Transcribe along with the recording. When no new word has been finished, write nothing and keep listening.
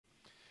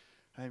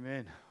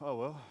Amen. Oh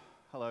well,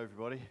 hello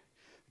everybody.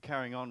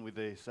 Carrying on with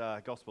this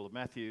Gospel of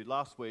Matthew.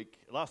 Last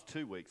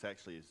 2 weeks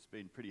actually, has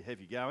been pretty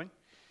heavy going.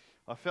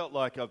 I felt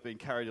like I've been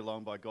carried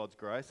along by God's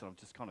grace and I've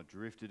just kind of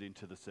drifted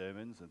into the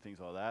sermons and things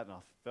like that. And I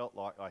felt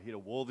like I hit a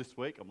wall this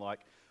week. I'm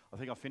like, I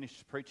think I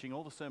finished preaching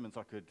all the sermons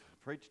I could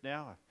preach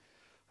now.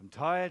 I'm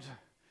tired,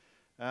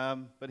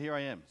 but here I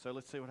am. So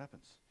let's see what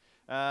happens.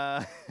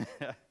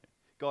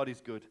 God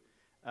is good.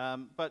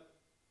 But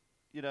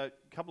you know,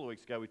 a couple of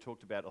weeks ago we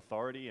talked about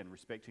authority and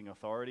respecting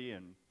authority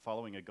and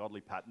following a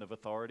godly pattern of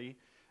authority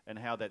and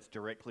how that's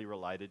directly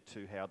related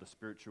to how the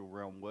spiritual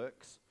realm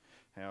works,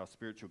 how our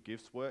spiritual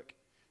gifts work,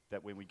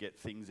 that when we get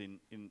things in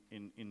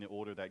the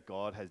order that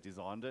God has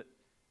designed it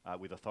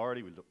with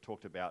authority. We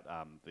talked about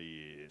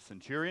the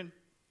centurion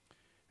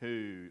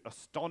who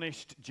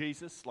astonished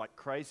Jesus like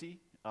crazy,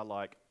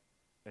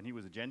 and he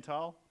was a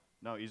Gentile.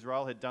 No,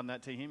 Israel had done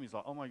that to him. He's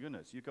like, oh my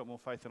goodness, you've got more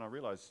faith than I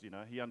realized. You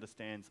know, he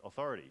understands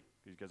authority.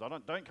 He goes,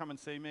 don't come and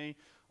see me.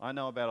 I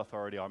know about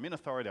authority. I'm in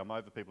authority. I'm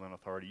over people in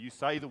authority. You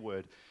say the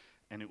word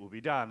and it will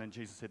be done. And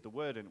Jesus said the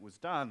word and it was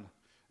done.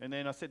 And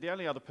then I said the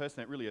only other person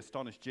that really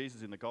astonished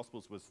Jesus in the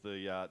Gospels was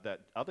that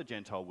other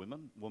Gentile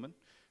woman.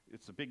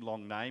 It's a big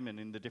long name, and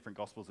in the different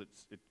Gospels it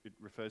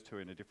refers to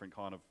her in a different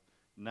kind of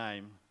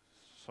name.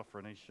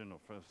 Sophronician or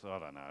first, I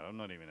don't know. I'm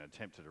not even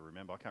attempted to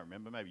remember. I can't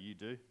remember. Maybe you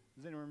do.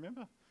 Does anyone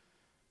remember?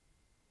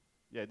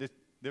 Yeah,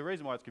 the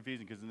reason why it's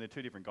confusing because in the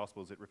two different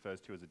Gospels it refers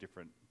to as a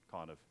different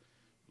kind of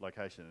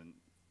location, and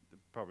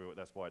probably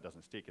that's why it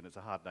doesn't stick, and it's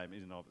a hard name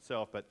in and of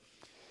itself. But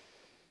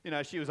you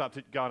know, she was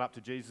going up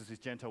to Jesus. This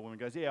Gentile woman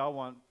goes, "Yeah,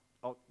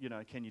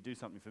 can you do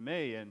something for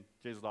me?" And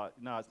Jesus is like,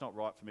 "No, it's not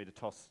right for me to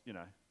toss. You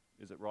know,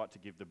 is it right to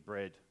give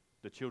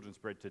the children's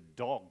bread to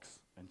dogs?"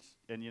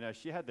 And you know,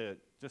 she had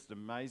just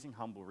amazing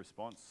humble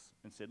response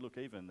and said, "Look,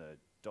 even the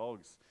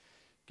dogs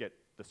get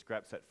the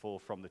scraps that fall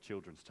from the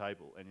children's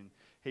table." And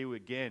he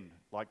again,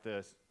 like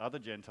the other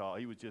Gentile,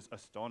 he was just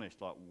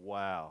astonished, like,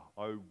 "Wow,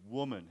 oh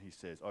woman," he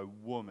says, "Oh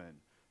woman,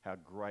 how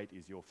great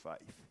is your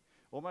faith."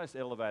 Almost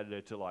elevated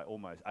her to like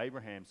almost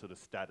Abraham sort of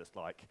status,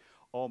 like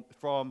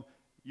from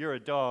you're a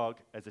dog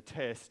as a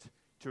test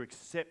to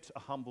accept a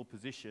humble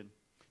position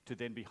to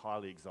then be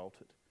highly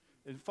exalted.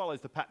 It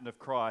follows the pattern of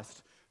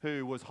Christ,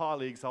 who was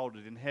highly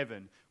exalted in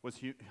heaven, was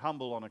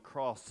humble on a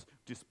cross,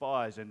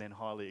 despised, and then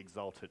highly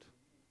exalted.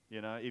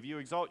 You know, if you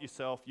exalt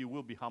yourself, you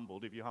will be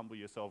humbled. If you humble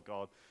yourself,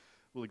 God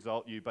will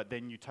exalt you. But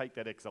then you take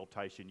that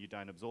exaltation, you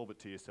don't absorb it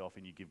to yourself,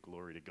 and you give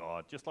glory to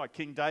God. Just like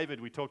King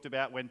David, we talked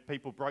about when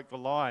people broke the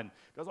line.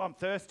 Because I'm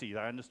thirsty. They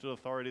understood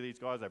authority of these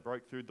guys. They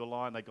broke through the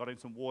line. They got in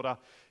some water.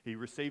 He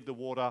received the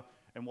water.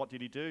 And what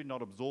did he do?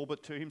 Not absorb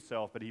it to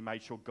himself, but he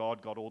made sure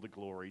God got all the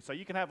glory. So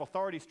you can have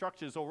authority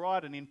structures all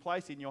right and in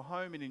place in your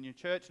home and in your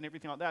church and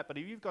everything like that. But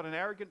if you've got an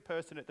arrogant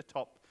person at the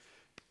top,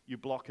 you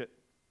block it.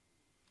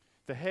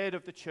 The head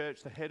of the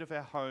church, the head of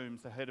our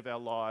homes, the head of our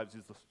lives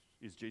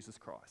is Jesus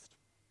Christ.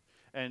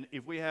 And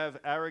if we have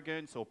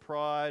arrogance or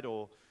pride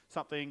or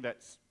something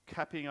that's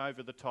capping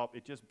over the top,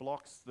 it just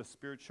blocks the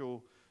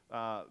spiritual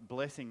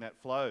blessing that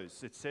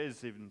flows. It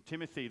says in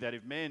Timothy that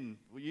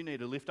you need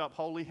to lift up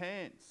holy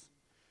hands.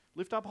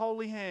 Lift up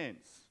holy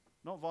hands.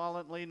 Not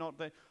violently,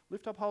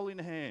 lift up holy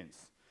hands.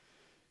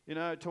 You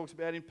know, it talks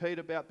about in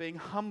Peter about being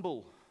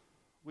humble.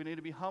 We need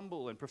to be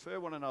humble and prefer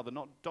one another,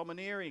 not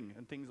domineering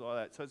and things like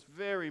that. So it's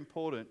very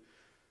important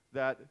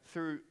that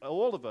through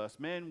all of us,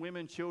 men,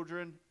 women,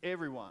 children,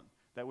 everyone,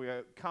 that we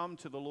come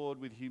to the Lord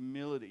with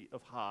humility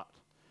of heart.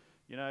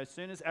 You know, as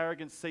soon as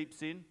arrogance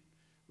seeps in,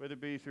 whether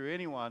it be through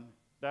anyone,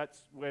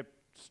 that's where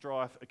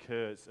strife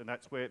occurs, and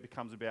that's where it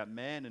becomes about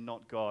man and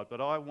not God.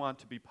 But I want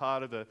to be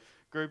part of a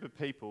group of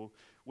people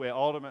where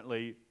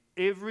ultimately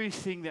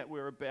everything that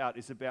we're about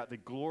is about the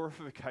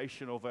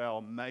glorification of our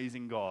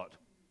amazing God.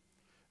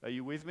 Are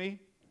you with me?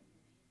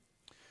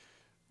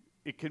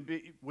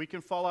 We can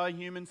follow a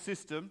human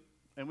system,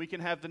 and we can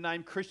have the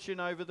name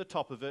Christian over the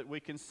top of it. We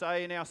can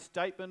say in our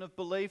statement of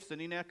beliefs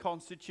and in our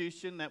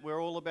constitution that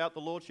we're all about the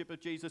Lordship of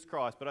Jesus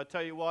Christ. But I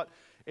tell you what,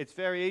 it's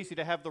very easy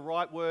to have the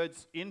right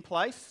words in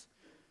place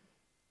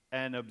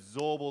and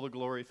absorb all the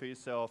glory for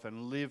yourself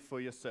and live for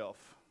yourself.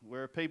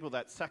 We're a people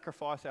that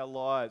sacrifice our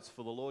lives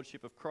for the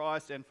Lordship of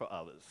Christ and for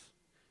others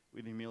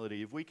with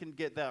humility. If we can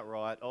get that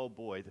right, oh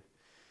boy,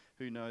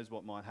 who knows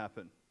what might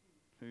happen.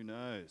 Who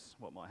knows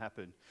what might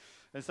happen.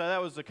 And so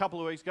that was a couple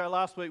of weeks ago.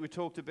 Last week we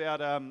talked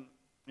about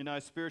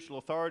spiritual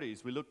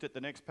authorities. We looked at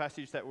the next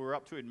passage that we're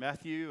up to in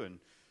Matthew and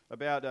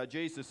about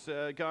Jesus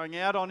going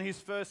out on his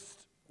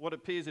first, what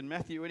appears in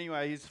Matthew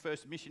anyway, his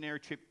first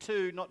missionary trip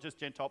to not just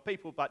Gentile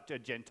people, but to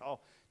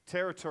Gentile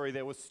territory.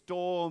 There were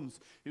storms.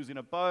 He was in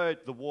a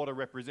boat. The water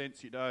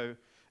represents,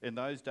 in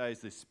those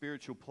days, the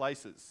spiritual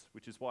places,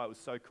 which is why it was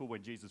so cool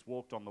when Jesus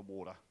walked on the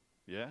water.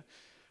 Yeah?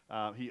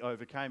 He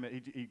overcame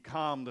it. He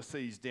calmed the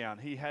seas down.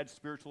 He had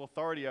spiritual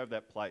authority over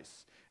that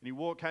place. And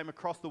he came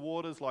across the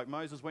waters like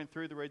Moses went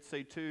through the Red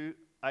Sea to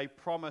a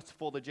promise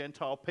for the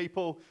Gentile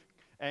people.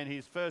 And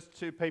his first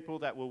two people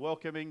that were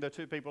welcoming the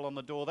two people on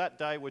the door that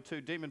day were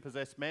two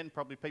demon-possessed men,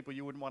 probably people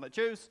you wouldn't want to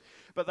choose,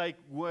 but they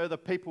were the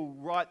people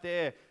right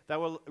there. They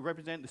will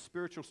represent the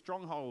spiritual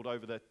stronghold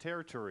over the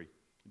territory.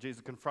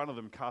 Jesus confronted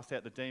them, cast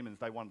out the demons.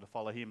 They wanted to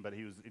follow him, but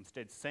he was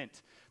instead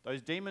sent.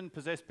 Those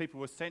demon-possessed people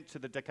were sent to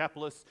the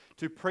Decapolis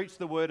to preach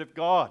the word of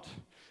God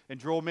and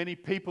draw many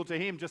people to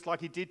him, just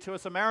like he did to a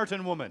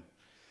Samaritan woman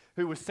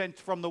who was sent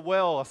from the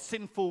well, a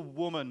sinful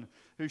woman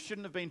who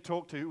shouldn't have been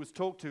talked to, who was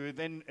talked to, and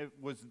then it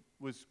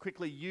was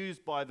quickly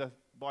used by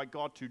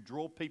God to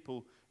draw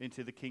people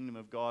into the kingdom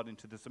of God,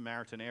 into the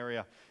Samaritan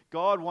area.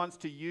 God wants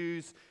to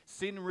use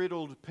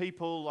sin-riddled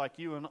people like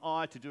you and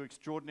I to do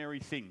extraordinary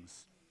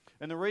things.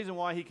 And the reason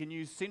why he can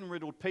use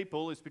sin-riddled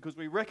people is because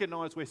we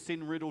recognize we're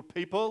sin-riddled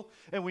people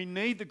and we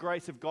need the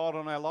grace of God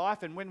on our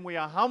life. And when we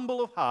are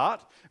humble of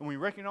heart and we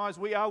recognize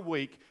we are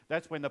weak,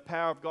 that's when the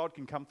power of God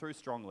can come through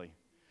strongly.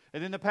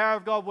 And then the power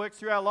of God works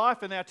through our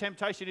life, and our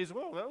temptation is,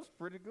 well, that was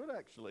pretty good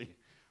actually.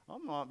 I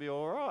might be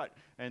all right.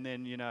 And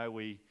then,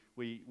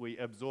 we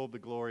absorb the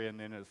glory, and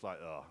then it's like,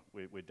 oh,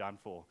 we're done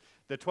for.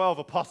 The 12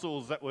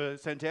 apostles that were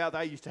sent out,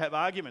 they used to have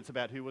arguments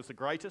about who was the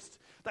greatest.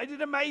 They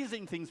did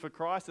amazing things for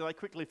Christ, and they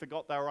quickly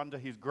forgot they were under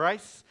his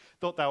grace,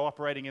 thought they were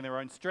operating in their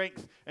own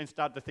strength, and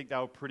started to think they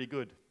were pretty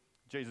good.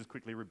 Jesus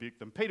quickly rebuked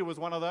them. Peter was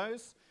one of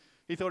those.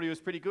 He thought he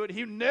was pretty good.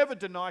 He never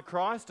denied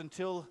Christ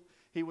until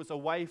he was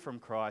away from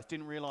Christ,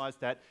 didn't realize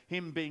that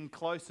him being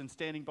close and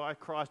standing by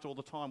Christ all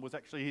the time was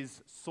actually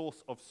his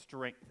source of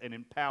strength and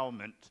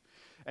empowerment.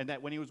 And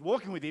that when he was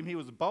walking with him, he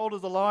was bold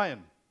as a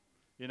lion,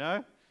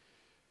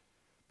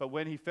 But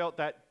when he felt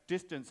that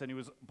distance and he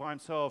was by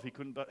himself, he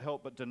couldn't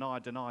help but deny.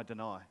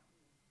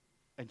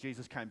 And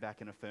Jesus came back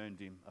and affirmed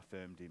him.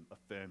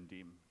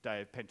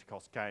 Day of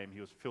Pentecost came,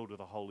 he was filled with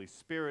the Holy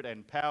Spirit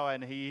and power,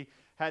 and he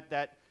had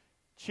that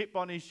chip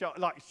on his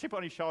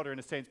shoulder in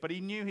a sense, but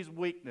he knew his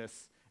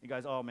weakness. He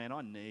goes, oh man,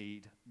 I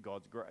need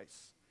God's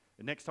grace.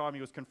 The next time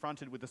he was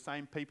confronted with the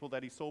same people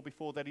that he saw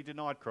before that he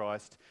denied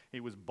Christ,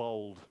 he was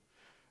bold.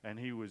 And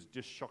he was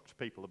just shocked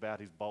people about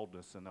his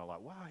boldness. And they're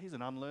like, wow, he's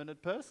an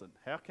unlearned person.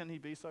 How can he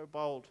be so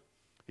bold?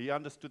 He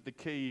understood the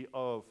key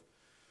of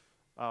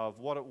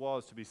what it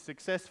was to be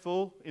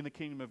successful in the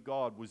kingdom of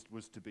God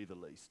was to be the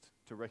least,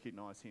 to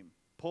recognize him.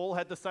 Paul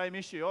had the same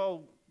issue.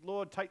 Oh,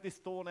 Lord, take this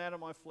thorn out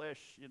of my flesh.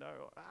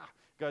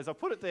 Goes, I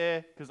put it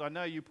there because I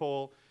know you,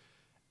 Paul.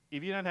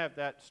 If you don't have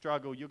that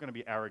struggle, you're going to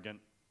be arrogant.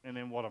 And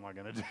then what am I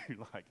going to do?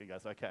 He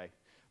goes, okay,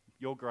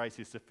 your grace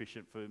is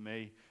sufficient for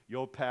me.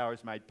 Your power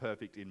is made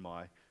perfect in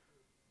my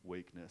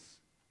weakness.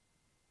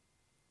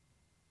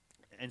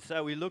 And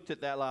so we looked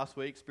at that last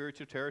week,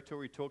 spiritual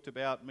territory. We talked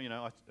about,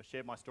 I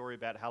shared my story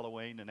about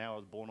Halloween and how I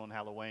was born on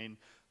Halloween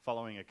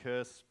following a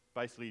curse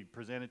basically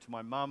presented to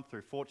my mum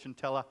through fortune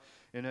teller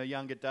in her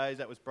younger days.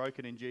 That was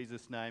broken in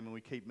Jesus' name, and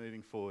we keep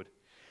moving forward.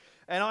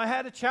 And I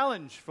had a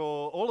challenge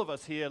for all of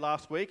us here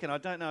last week, and I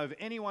don't know if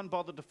anyone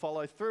bothered to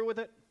follow through with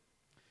it,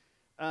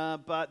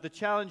 but the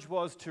challenge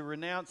was to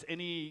renounce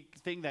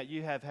anything that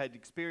you have had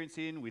experience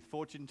in with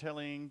fortune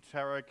telling,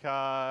 tarot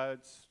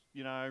cards,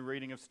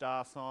 reading of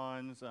star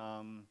signs,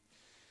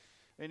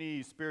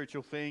 any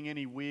spiritual thing,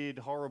 any weird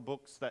horror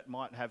books that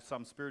might have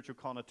some spiritual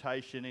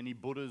connotation, any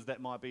Buddhas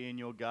that might be in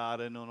your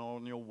garden or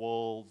on your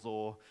walls,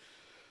 or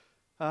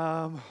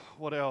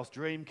what else?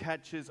 Dream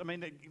catchers. I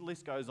mean, the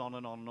list goes on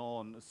and on and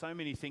on. So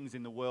many things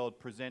in the world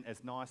present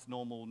as nice,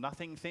 normal,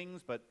 nothing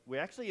things, but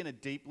we're actually in a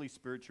deeply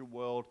spiritual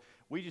world.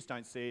 We just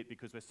don't see it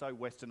because we're so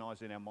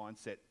westernized in our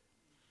mindset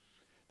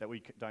that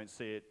we don't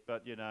see it.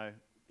 But,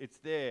 it's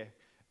there.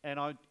 And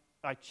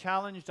I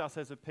challenged us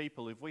as a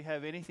people, if we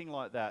have anything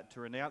like that,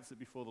 to renounce it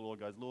before the Lord.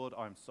 Goes, Lord,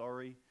 I'm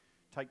sorry.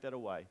 Take that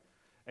away.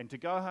 And to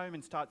go home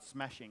and start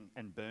smashing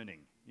and burning,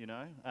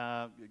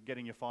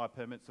 getting your fire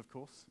permits, of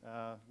course,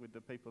 with the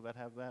people that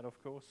have that,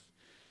 of course.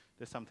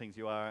 There's some things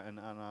you are and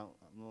aren't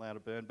allowed to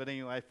burn. But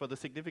anyway, for the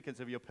significance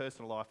of your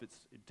personal life, it's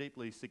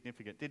deeply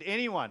significant.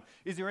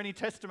 Is there any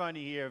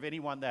testimony here of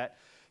anyone that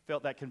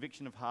felt that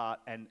conviction of heart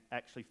and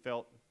actually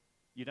felt,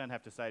 you don't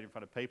have to say it in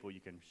front of people,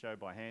 you can show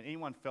by hand.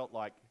 Anyone felt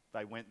like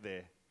they went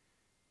there?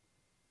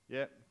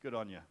 Yeah, good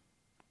on you.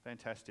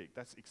 Fantastic.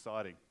 That's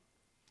exciting.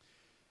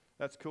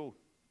 That's cool.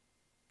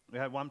 We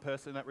had one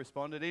person that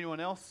responded. Anyone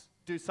else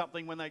do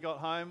something when they got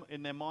home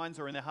in their minds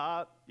or in their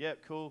heart? Yeah,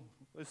 cool.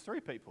 There's 3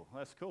 people.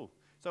 That's cool.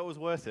 So it was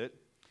worth it,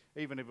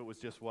 even if it was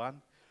just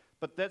one.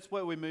 But that's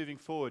where we're moving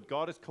forward.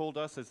 God has called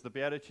us, as the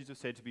Beatitudes have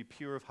said, to be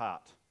pure of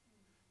heart.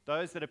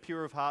 Those that are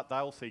pure of heart,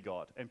 they'll see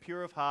God. And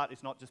pure of heart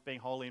is not just being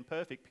holy and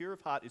perfect. Pure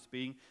of heart is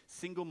being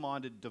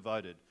single-minded,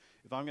 devoted.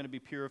 If I'm going to be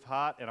pure of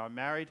heart and I'm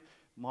married,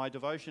 my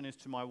devotion is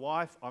to my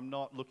wife. I'm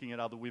not looking at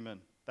other women.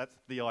 That's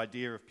the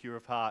idea of pure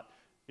of heart.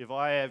 If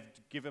I have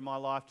given my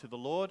life to the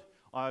Lord,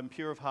 I'm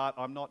pure of heart.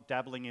 I'm not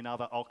dabbling in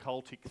other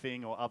occultic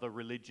thing or other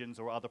religions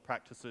or other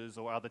practices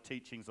or other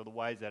teachings or the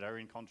ways that are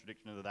in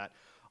contradiction to that.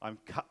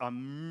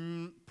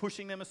 I'm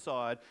pushing them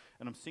aside,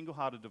 and I'm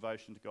single-hearted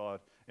devotion to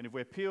God. And if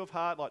we're pure of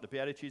heart, like the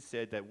Beatitudes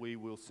said, that we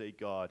will see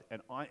God.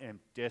 And I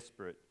am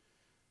desperate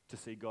to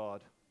see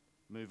God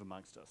move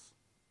amongst us.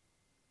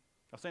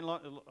 I've seen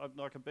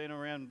I've been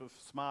around with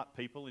smart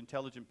people,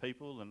 intelligent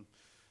people, and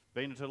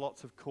been to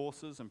lots of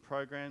courses and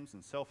programs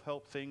and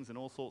self-help things and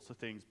all sorts of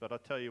things. But I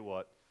tell you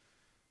what,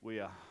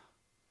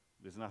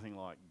 there's nothing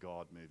like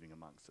God moving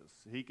amongst us.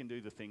 He can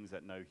do the things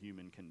that no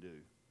human can do.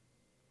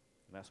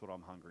 And that's what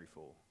I'm hungry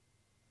for.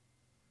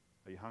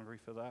 Are you hungry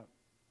for that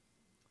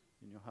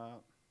in your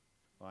heart?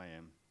 I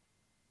am.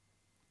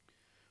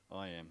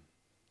 I am.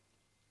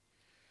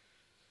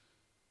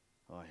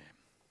 I am.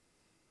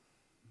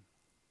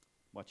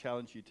 My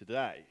challenge to you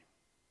today,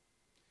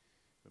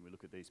 when we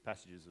look at these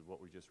passages of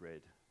what we just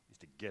read, is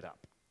to get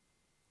up.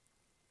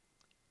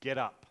 Get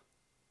up.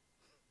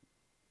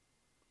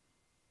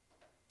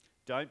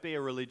 Don't be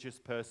a religious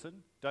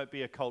person. Don't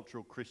be a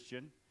cultural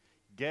Christian.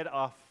 Get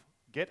up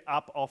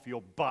off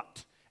your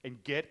butt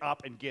and get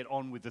up and get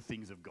on with the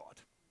things of God.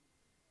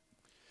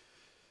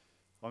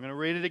 I'm going to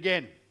read it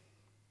again.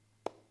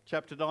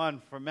 Chapter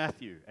 9 from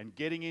Matthew. And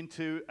getting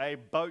into a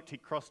boat, he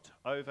crossed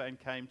over and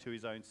came to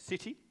his own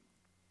city.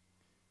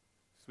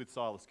 It's with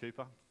Silas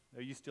Cooper.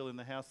 Are you still in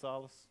the house,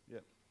 Silas?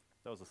 Yep.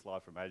 That was a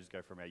slide from ages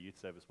ago from our youth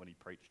service when he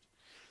preached.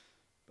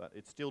 But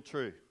it's still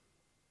true.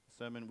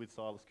 Sermon with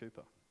Silas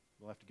Cooper.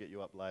 We'll have to get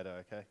you up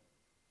later, okay?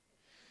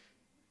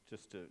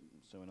 So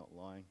we're not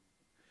lying.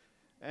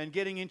 And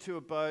getting into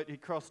a boat, he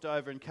crossed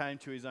over and came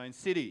to his own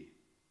city.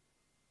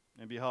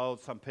 And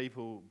behold, some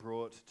people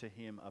brought to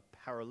him a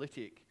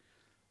paralytic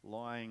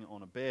lying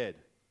on a bed.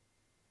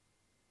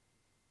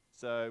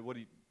 So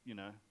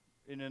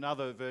in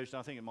another version,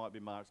 I think it might be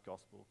Mark's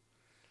Gospel,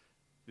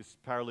 this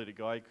paralytic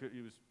guy,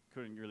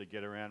 couldn't really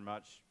get around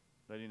much.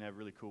 They didn't have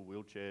really cool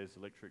wheelchairs,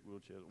 electric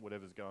wheelchairs,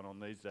 whatever's going on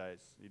these days.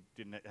 He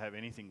didn't have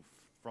anything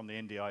from the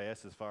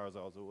NDIS, as far as I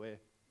was aware,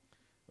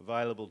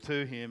 available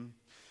to him.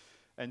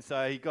 And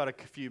so he got a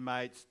few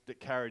mates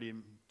that carried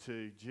him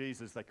to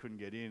Jesus. They couldn't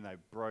get in. They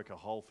broke a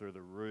hole through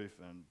the roof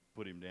and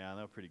put him down.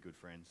 They were pretty good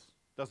friends.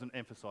 Doesn't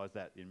emphasize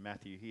that in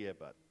Matthew here,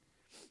 but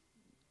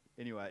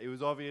anyway, it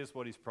was obvious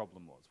what his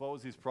problem was. What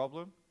was his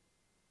problem?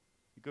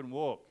 He couldn't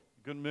walk.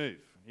 He couldn't move.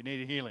 He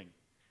needed healing.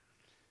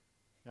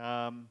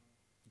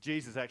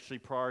 Jesus actually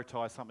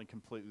prioritized something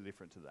completely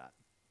different to that.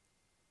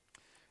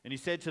 And he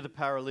said to the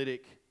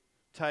paralytic,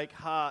 "Take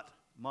heart,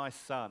 my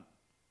son."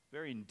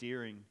 Very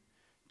endearing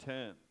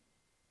term.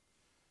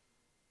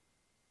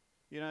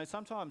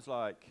 Sometimes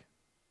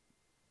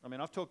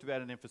I've talked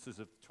about an emphasis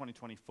of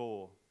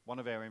 2024. One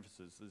of our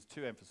emphases, there's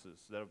two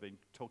emphases that I've been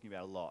talking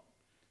about a lot.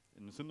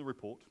 And it's in the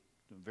report,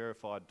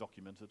 verified,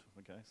 documented,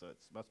 okay, so it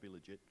must be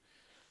legit.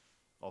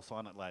 I'll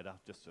sign it later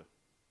just to,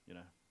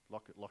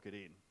 lock it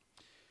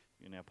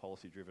in our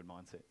policy-driven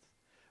mindsets.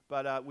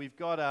 But we've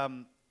got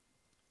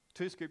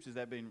two scriptures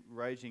that have been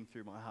raging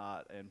through my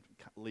heart and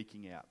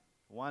leaking out.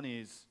 One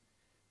is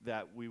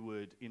that we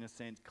would, in a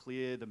sense,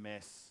 clear the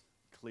mess,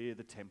 clear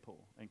the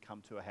temple, and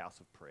come to a house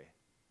of prayer.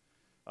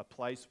 A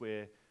place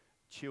where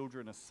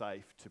children are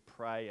safe to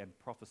pray and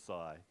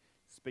prophesy,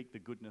 speak the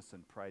goodness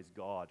and praise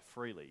God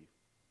freely.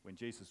 When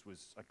Jesus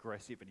was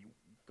aggressive and he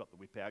got the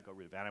whip out, got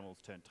rid of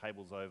animals, turned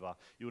tables over,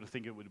 you would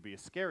think it would be a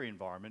scary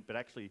environment, but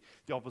actually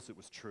the opposite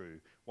was true.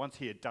 Once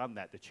he had done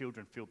that, the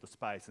children filled the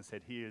space and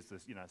said, "Here's the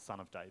Son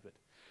of David,"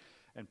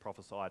 and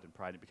prophesied and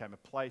prayed. It became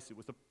it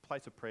was a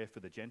place of prayer for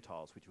the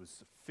Gentiles, which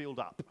was filled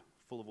up,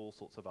 full of all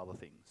sorts of other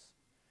things.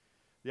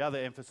 The other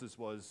emphasis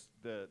was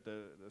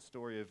the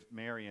story of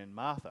Mary and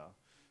Martha,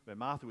 where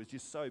Martha was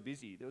just so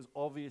busy. There was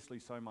obviously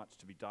so much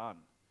to be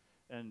done.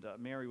 And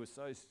Mary was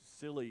so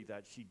silly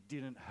that she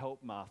didn't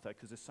help Martha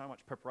because there's so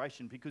much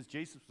preparation because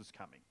Jesus was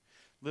coming.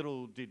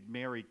 Little did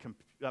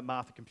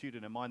Martha compute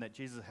in her mind that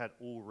Jesus had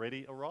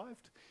already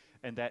arrived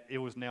and that it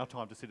was now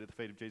time to sit at the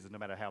feet of Jesus no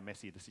matter how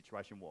messy the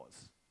situation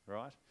was,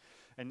 right?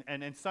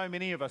 And so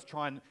many of us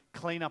try and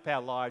clean up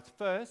our lives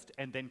first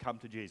and then come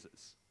to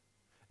Jesus.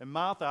 And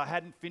Martha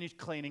hadn't finished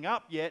cleaning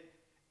up yet,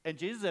 and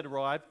Jesus had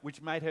arrived,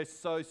 which made her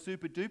so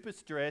super duper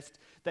stressed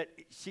that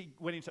she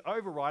went into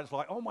override. It's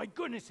like, "Oh my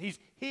goodness, he's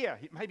here."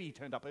 Maybe he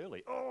turned up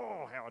early.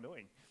 Oh, how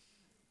annoying.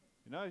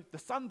 The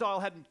sundial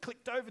hadn't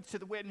clicked over to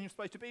the wedding he was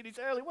supposed to be, and he's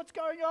early. What's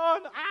going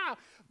on?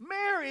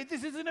 Mary,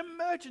 this is an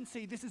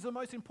emergency. This is the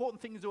most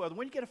important thing to do. And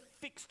when you get a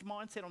fixed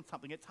mindset on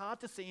something, it's hard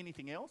to see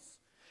anything else.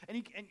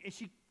 And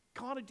she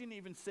kind of didn't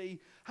even see,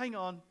 hang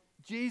on,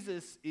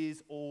 Jesus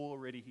is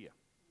already here.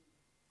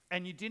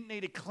 And you didn't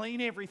need to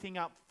clean everything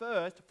up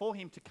first for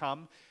him to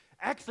come.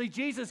 Actually,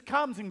 Jesus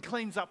comes and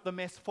cleans up the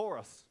mess for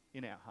us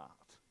in our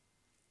heart.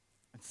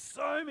 And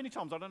so many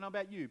times, I don't know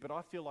about you, but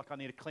I feel like I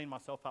need to clean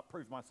myself up,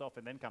 prove myself,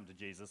 and then come to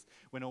Jesus,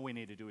 when all we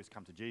need to do is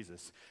come to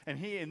Jesus. And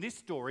here in this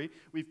story,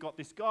 we've got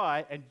this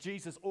guy, and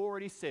Jesus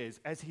already says,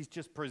 as he's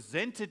just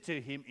presented to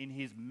him in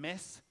his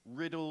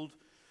mess-riddled,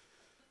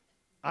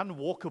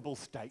 unwalkable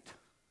state,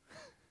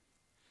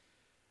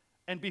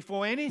 and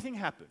before anything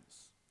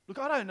happens, look,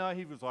 I don't know,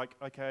 he was like,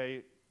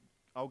 "Okay,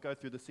 I'll go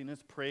through the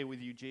sinner's prayer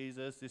with you,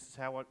 Jesus. This is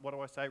what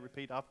do I say?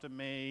 Repeat after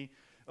me."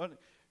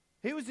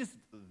 He was just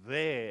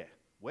there.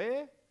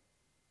 Where?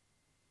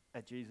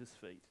 At Jesus'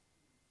 feet.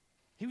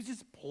 He was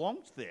just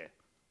plonked there.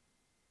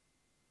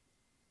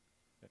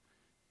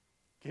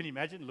 Can you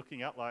imagine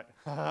looking up like,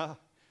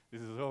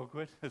 this is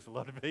awkward. There's a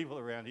lot of people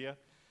around here.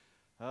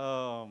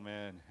 Oh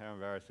man, how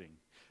embarrassing.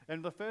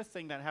 And the first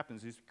thing that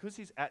happens is because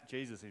he's at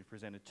Jesus and he's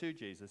presented to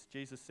Jesus,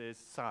 Jesus says,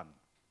 son.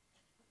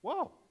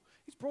 Wow,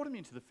 he's brought him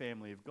into the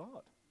family of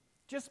God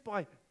just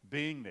by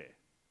being there.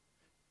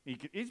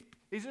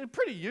 He's a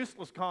pretty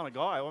useless kind of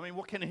guy. I mean,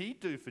 what can he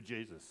do for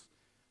Jesus?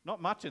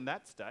 Not much in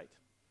that state.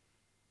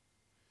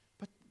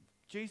 But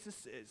Jesus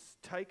says,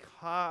 take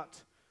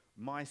heart,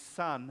 my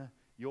son,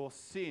 your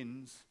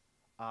sins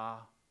are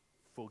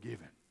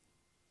forgiven.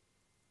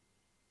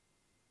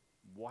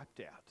 Wiped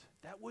out.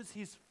 That was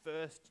his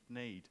first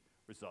need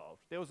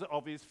resolved. There was an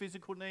obvious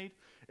physical need.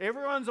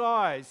 Everyone's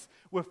eyes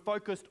were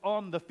focused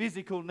on the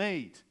physical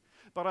need.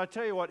 But I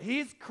tell you what,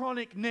 his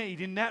chronic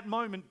need in that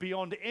moment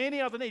beyond any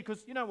other need,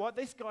 because you know what,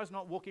 this guy's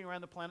not walking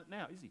around the planet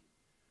now, is he?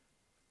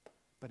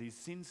 But his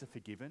sins are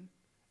forgiven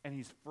and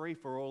he's free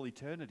for all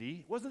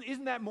eternity.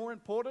 Isn't that more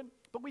important?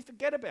 But we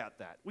forget about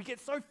that. We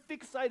get so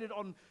fixated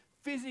on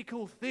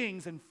physical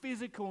things and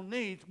physical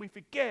needs, we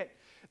forget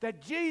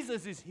that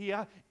Jesus is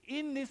here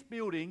in this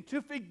building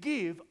to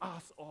forgive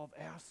us of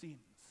our sins.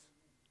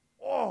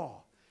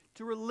 Oh,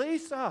 to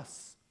release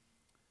us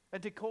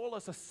and to call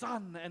us a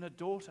son and a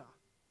daughter.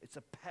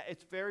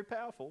 It's very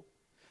powerful.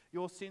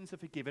 Your sins are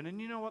forgiven.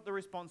 And you know what the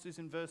response is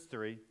in verse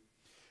 3?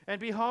 And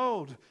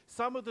behold,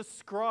 some of the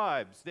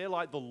scribes, they're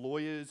like the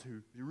lawyers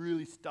who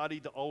really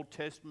studied the Old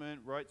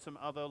Testament, wrote some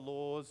other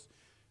laws.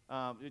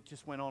 It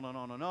just went on and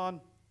on and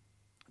on.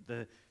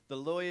 The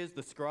lawyers,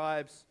 the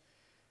scribes,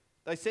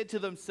 they said to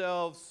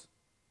themselves,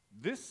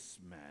 this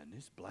man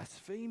is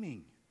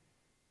blaspheming.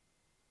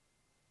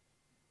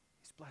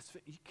 He's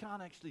blaspheming. You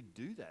can't actually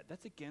do that.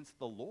 That's against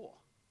the law.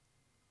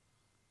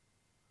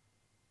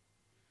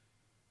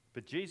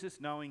 But Jesus,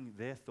 knowing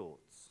their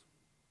thoughts,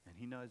 and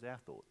he knows our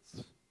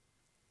thoughts,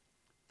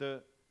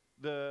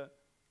 the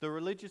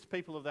religious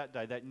people of that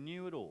day, that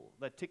knew it all,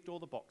 that ticked all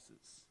the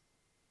boxes,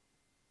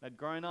 they'd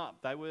grown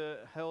up, they were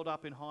held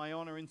up in high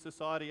honor in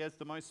society as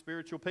the most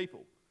spiritual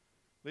people.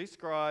 These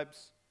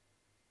scribes,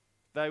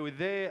 they were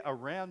there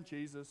around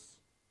Jesus,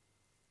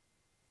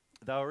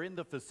 they were in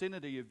the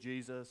vicinity of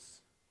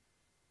Jesus,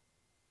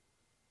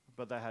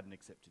 but they hadn't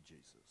accepted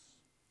Jesus.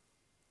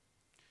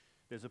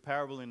 There's a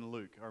parable in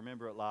Luke. I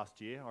remember it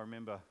last year. I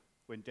remember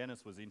when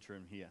Dennis was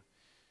interim here.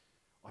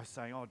 I was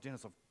saying, oh,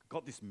 Dennis, I've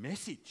got this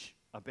message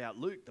about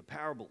Luke, the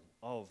parable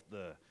of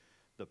the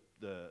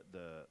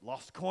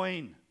lost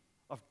coin,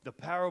 of the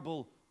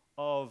parable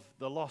of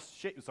the lost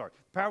sheep. Sorry,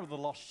 the parable of the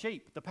lost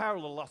sheep, the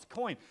parable of the lost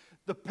coin,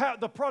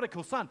 the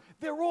prodigal son.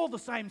 They're all the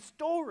same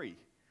story.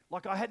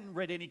 Like I hadn't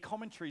read any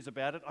commentaries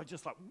about it. I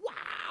just like,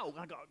 wow,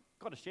 I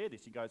got to share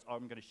this. He goes,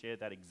 I'm going to share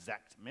that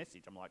exact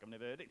message. I'm like, I've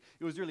never heard it.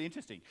 It was really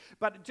interesting.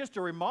 But just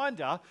a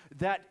reminder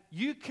that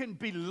you can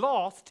be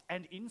lost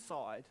and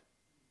inside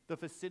the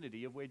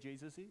vicinity of where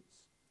Jesus is.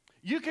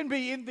 You can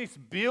be in this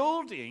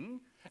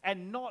building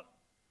and not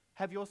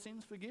have your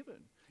sins forgiven.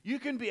 You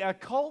can be a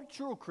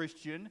cultural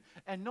Christian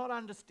and not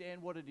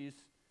understand what it is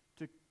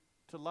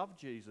to love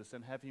Jesus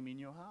and have him in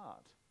your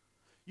heart.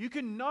 You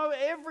can know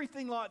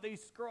everything like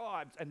these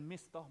scribes and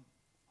miss the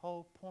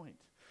whole point.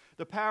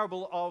 The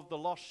parable of the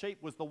lost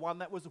sheep was the one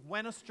that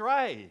went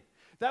astray.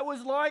 That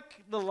was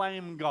like the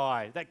lame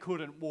guy that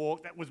couldn't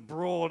walk, that was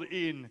brought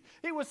in.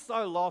 He was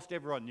so lost,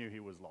 everyone knew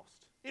he was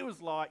lost. He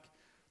was like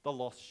the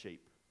lost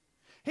sheep.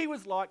 He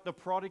was like the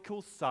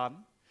prodigal son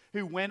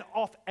who went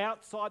off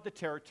outside the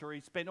territory,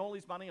 spent all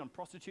his money on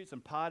prostitutes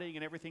and partying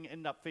and everything,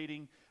 ended up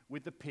feeding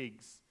with the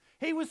pigs.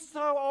 He was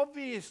so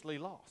obviously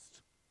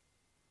lost.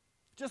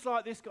 Just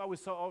like this guy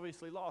was so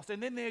obviously lost.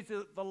 And then there's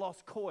the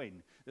lost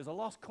coin. There's a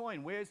lost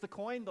coin. Where's the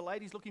coin? The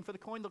lady's looking for the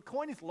coin. The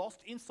coin is lost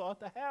inside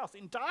the house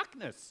in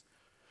darkness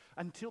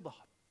until the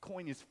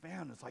coin is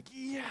found. It's like,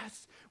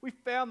 yes, we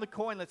found the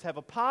coin. Let's have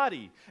a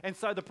party. And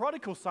so the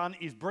prodigal son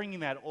is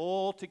bringing that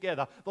all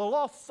together. The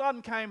lost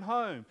son came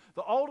home.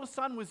 The older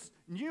son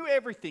knew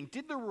everything,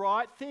 did the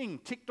right thing,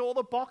 ticked all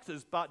the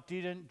boxes, but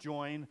didn't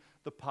join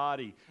the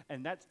party.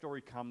 And that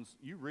story comes,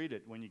 you read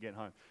it when you get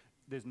home.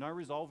 There's no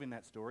resolve in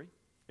that story.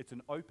 It's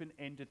an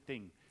open-ended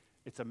thing.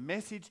 It's a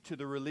message to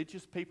the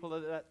religious people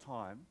at that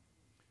time,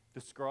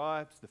 the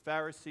scribes, the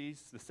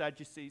Pharisees, the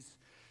Sadducees.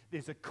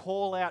 There's a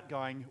call out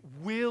going,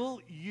 will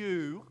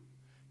you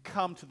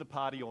come to the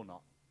party or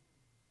not?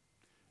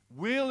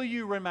 Will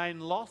you remain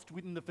lost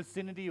within the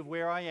vicinity of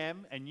where I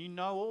am and you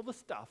know all the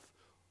stuff?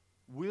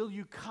 Will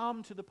you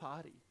come to the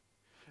party?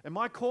 And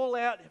my call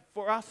out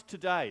for us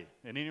today,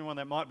 and anyone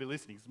that might be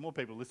listening, because more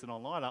people listen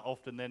online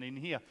often than in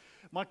here,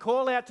 my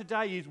call out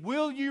today is,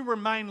 will you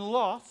remain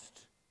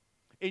lost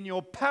in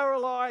your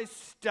paralyzed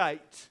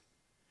state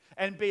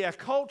and be a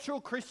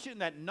cultural Christian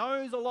that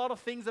knows a lot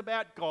of things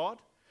about God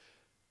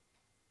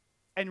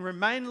and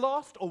remain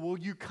lost, or will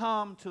you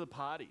come to the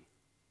party?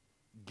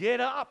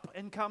 Get up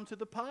and come to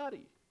the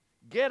party.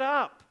 Get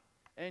up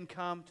and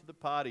come to the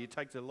party. It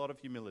takes a lot of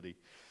humility.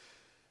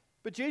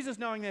 But Jesus,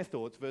 knowing their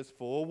thoughts, verse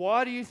 4,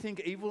 why do you think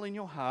evil in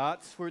your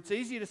hearts? For it's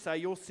easier to say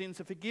your sins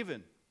are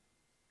forgiven.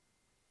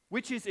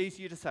 Which is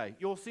easier to say?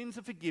 Your sins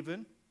are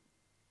forgiven,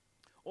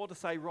 or to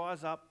say,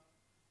 rise up,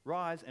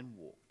 rise and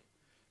walk.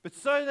 But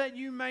so that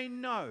you may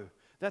know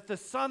that the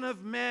Son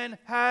of Man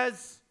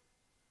has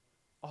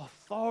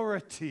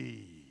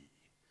authority.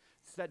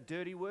 It's that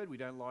dirty word we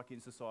don't like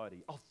in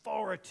society.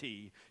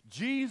 Authority.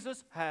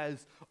 Jesus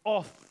has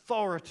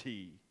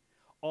authority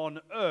on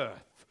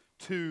earth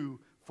to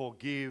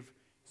forgive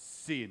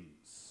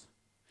sins.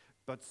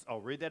 But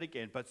I'll read that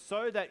again. But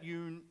so that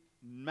you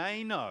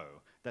may know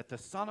that the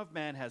Son of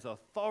Man has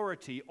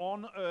authority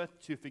on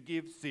earth to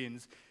forgive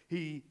sins,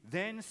 he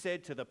then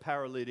said to the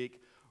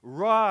paralytic,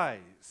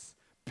 rise,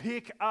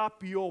 pick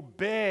up your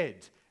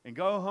bed and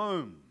go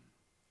home.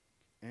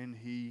 And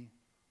he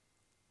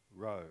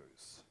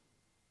rose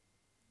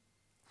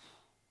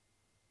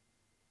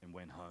and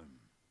went home.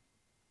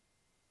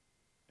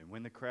 And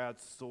when the crowd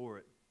saw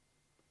it,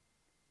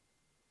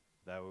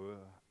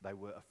 they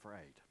were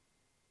afraid.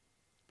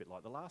 A bit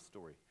like the last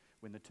story,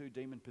 when the two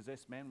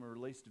demon-possessed men were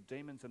released of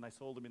demons and they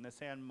saw them in their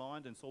sound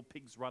mind and saw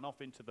pigs run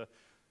off into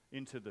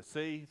the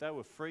sea. They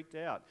were freaked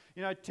out.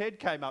 You know, Ted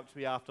came up to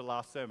me after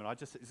last sermon.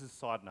 This is a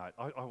side note.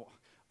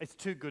 It's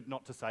too good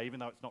not to say, even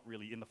though it's not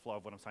really in the flow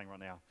of what I'm saying right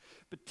now.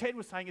 But Ted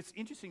was saying it's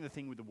interesting, the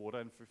thing with the water,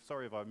 and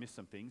sorry if I missed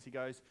some things. He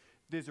goes,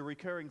 there's a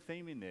recurring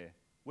theme in there.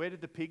 Where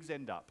did the pigs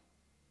end up?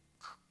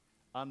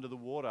 Under the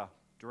water,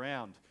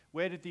 drowned.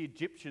 Where did the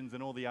Egyptians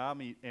and all the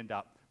army end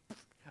up?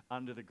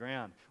 Under the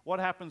ground. What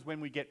happens when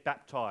we get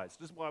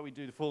baptized? This is why we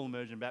do the full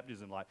immersion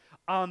baptism, like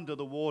under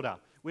the water.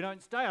 We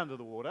don't stay under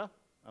the water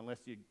unless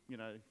your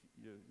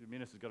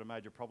minister's got a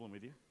major problem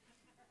with you.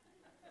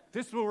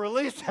 This will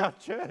release our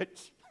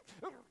church.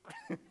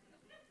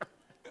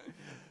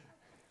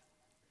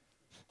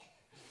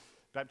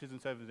 Baptism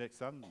service next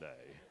Sunday.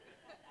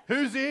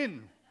 Who's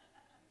in?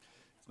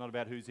 It's not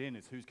about who's in,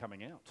 it's who's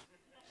coming out.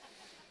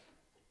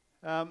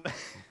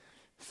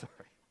 Sorry.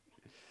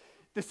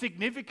 The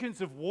significance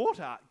of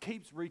water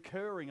keeps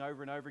recurring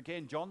over and over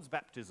again. John's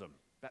baptism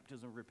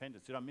of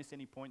repentance. Did I miss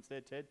any points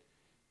there, Ted?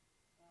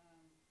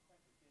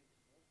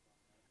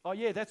 Oh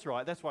yeah, that's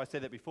right. That's why I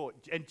said that before.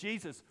 And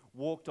Jesus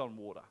walked on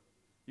water.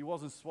 He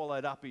wasn't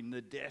swallowed up in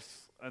the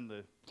death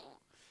and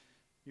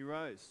he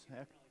rose.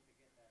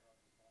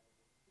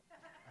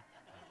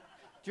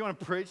 Do you want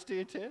to preach to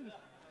you, Ted?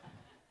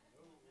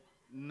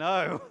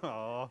 No.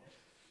 Oh,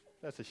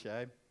 that's a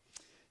shame.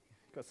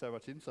 Got so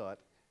much insight.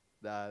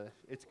 No,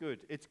 it's good.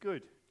 It's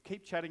good.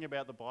 Keep chatting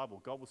about the Bible.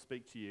 God will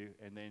speak to you,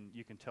 and then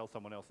you can tell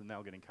someone else, and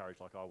they'll get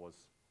encouraged like I was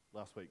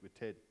last week with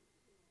Ted.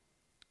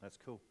 That's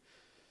cool.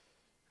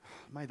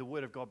 May the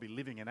Word of God be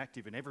living and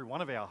active in every one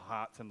of our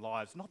hearts and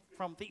lives, not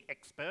from the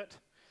expert.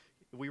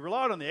 If we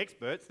relied on the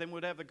experts, then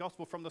we'd have the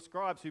gospel from the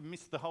scribes who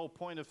missed the whole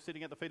point of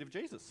sitting at the feet of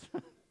Jesus.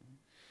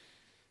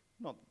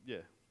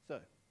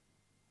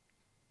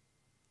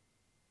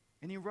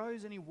 And he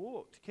rose and he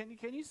walked.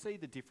 Can you see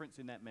the difference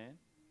in that man?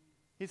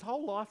 His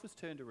whole life was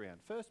turned around.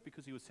 First,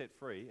 because he was set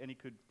free and he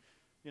could,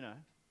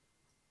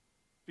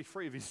 be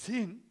free of his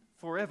sin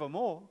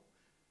forevermore.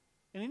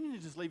 And he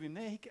didn't just leave him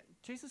there.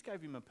 Jesus gave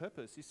him a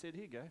purpose. He said,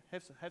 here you go,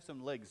 have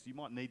some legs. You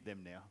might need them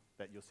now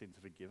that your sins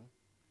are forgiven.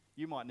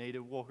 You might need to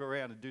walk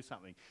around and do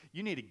something.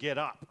 You need to get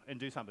up and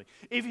do something.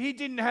 If he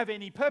didn't have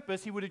any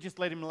purpose, he would have just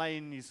let him lay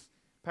in his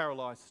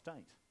paralyzed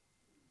state.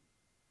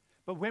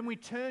 But when we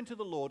turn to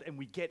the Lord and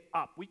we get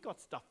up, we've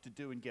got stuff to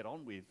do and get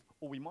on with,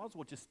 or we might as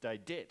well just stay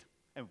dead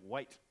and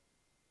wait.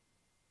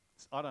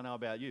 I don't know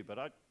about you,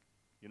 but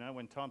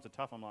when times are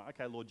tough, I'm like,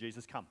 okay, Lord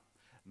Jesus, come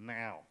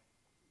now.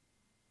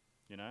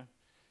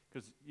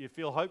 Because you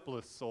feel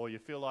hopeless or you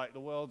feel like the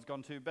world's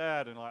gone too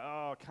bad and like,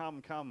 oh,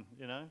 come,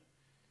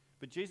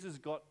 But Jesus has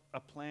got a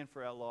plan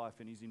for our life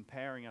and he's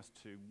empowering us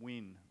to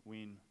win.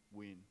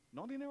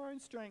 Not in our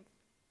own strength,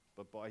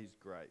 but by his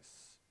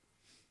grace.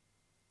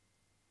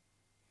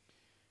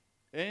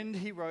 And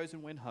he rose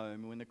and went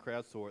home, and when the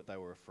crowd saw it, they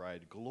were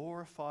afraid.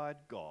 Glorified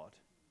God,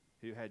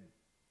 who had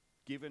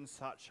given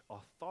such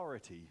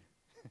authority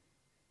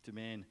to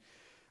man.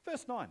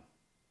 Verse 9.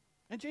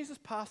 And Jesus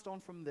passed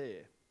on from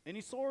there, and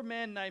he saw a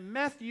man named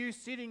Matthew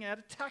sitting at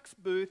a tax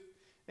booth,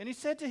 and he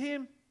said to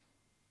him,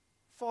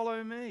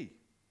 follow me.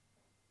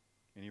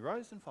 And he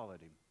rose and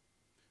followed him.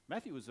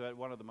 Matthew was at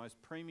one of the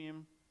most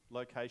premium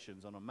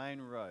locations on a main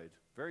road,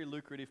 very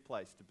lucrative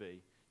place to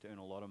be, to earn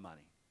a lot of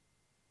money.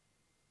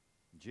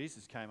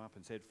 Jesus came up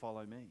and said,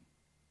 follow me.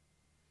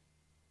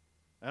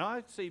 And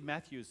I see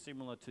Matthew as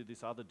similar to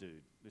this other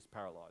dude, this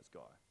paralyzed guy.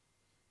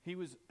 He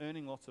was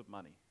earning lots of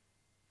money.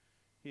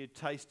 He had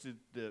tasted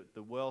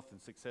the wealth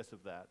and success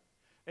of that.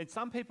 And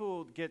some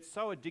people get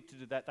so addicted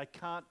to that, they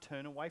can't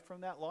turn away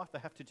from that life. They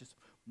have to just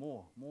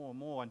more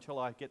until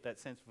I get that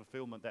sense of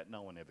fulfillment that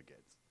no one ever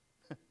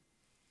gets.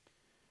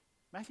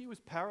 Matthew was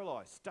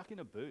paralyzed, stuck in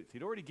a booth.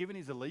 He'd already given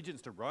his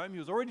allegiance to Rome. He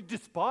was already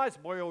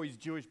despised by all his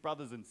Jewish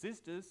brothers and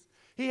sisters.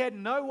 He had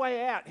no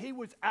way out. He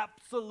was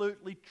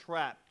absolutely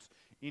trapped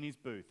in his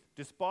booth,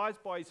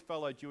 despised by his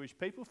fellow Jewish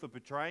people for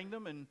betraying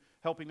them and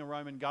helping the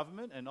Roman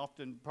government and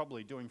often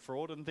probably doing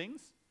fraud and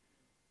things.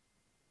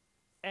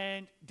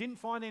 And didn't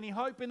find any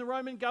hope in the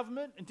Roman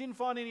government and didn't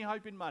find any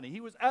hope in money.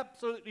 He was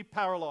absolutely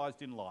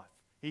paralyzed in life.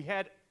 He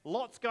had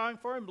lots going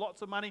for him,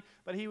 lots of money,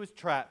 but he was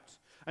trapped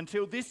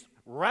until this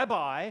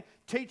rabbi,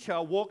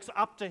 teacher, walks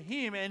up to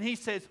him and he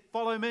says,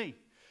 "Follow me."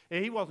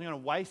 He wasn't going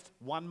to waste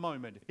one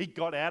moment. He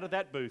got out of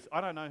that booth.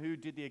 I don't know who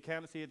did the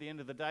accountancy at the end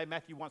of the day.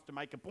 Matthew wants to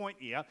make a point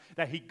here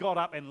that he got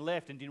up and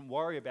left and didn't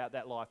worry about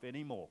that life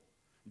anymore.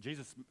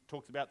 Jesus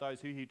talks about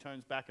those who he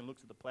turns back and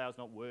looks at the plows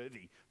not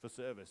worthy for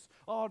service.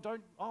 Go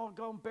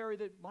and bury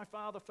my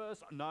father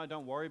first. No,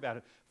 don't worry about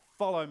it.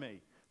 Follow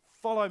me.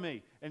 Follow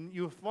me. And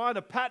you'll find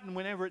a pattern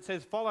whenever it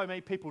says follow me,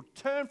 people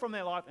turn from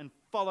their life and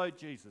follow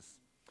Jesus.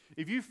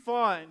 If you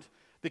find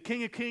the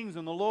King of Kings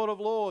and the Lord of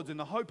Lords and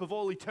the hope of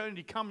all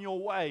eternity come your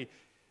way,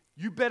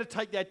 you better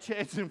take that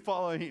chance and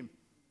follow him.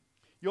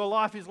 Your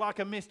life is like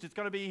a mist. It's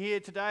going to be here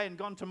today and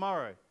gone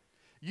tomorrow.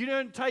 You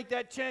don't take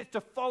that chance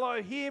to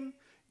follow him,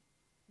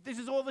 this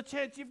is all the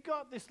chance you've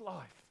got this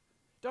life.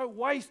 Don't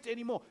waste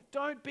anymore.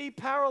 Don't be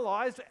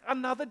paralyzed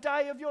another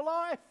day of your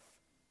life.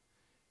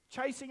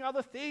 Chasing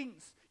other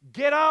things.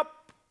 Get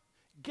up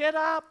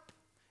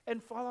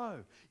and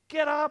follow.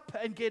 Get up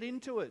and get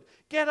into it.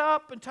 Get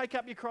up and take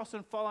up your cross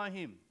and follow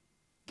him.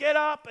 Get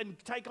up and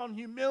take on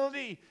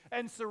humility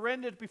and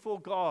surrender it before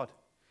God.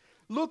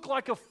 Look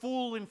like a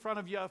fool in front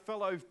of your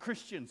fellow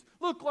Christians.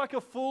 Look like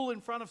a fool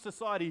in front of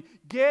society.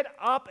 Get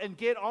up and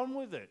get on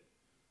with it.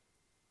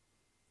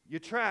 You're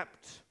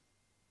trapped.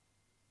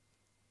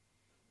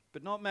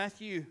 But not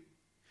Matthew.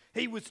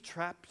 He was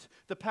trapped.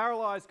 The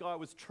paralyzed guy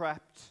was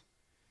trapped.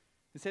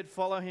 He said,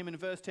 follow him. In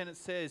verse 10 it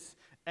says,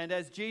 and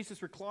as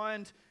Jesus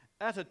reclined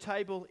at a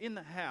table in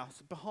the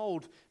house,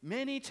 behold,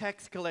 many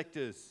tax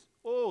collectors.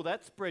 Oh,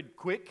 that spread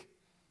quick,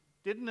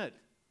 didn't it?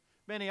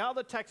 Many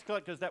other tax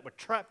collectors that were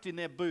trapped in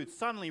their booths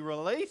suddenly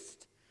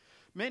released.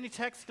 Many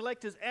tax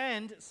collectors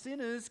and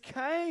sinners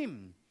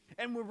came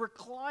and were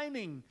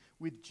reclining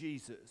with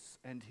Jesus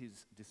and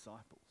his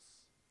disciples.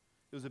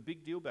 It was a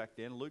big deal back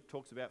then. Luke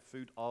talks about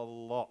food a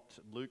lot.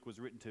 Luke was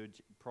written to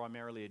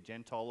primarily a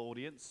Gentile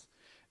audience,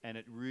 and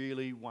it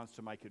really wants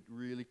to make it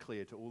really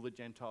clear to all the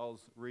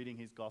Gentiles reading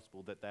his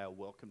gospel that they are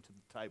welcome to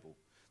the table.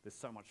 There's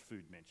so much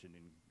food mentioned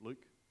in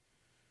Luke.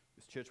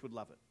 This church would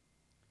love it.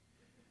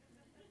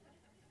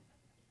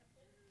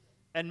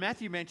 And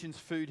Matthew mentions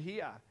food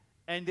here,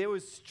 and there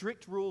was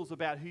strict rules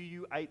about who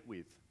you ate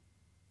with.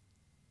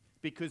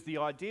 Because the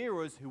idea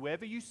was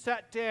whoever you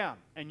sat down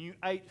and you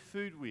ate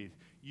food with,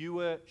 you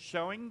were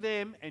showing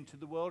them and to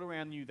the world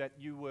around you that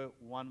you were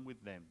one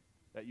with them,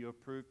 that you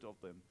approved of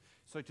them.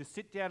 So to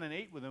sit down and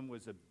eat with them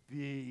was a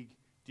big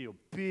deal,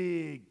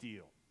 big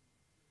deal.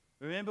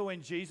 Remember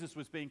when Jesus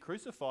was being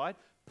crucified,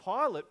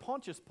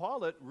 Pontius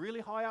Pilate,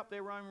 really high up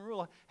their Roman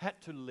ruler, had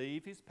to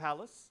leave his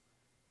palace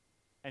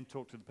and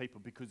talk to the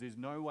people because there's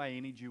no way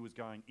any Jew was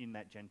going in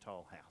that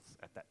Gentile house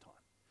at that time.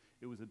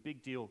 It was a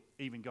big deal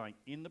even going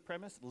in the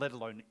premise, let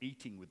alone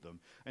eating with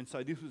them. And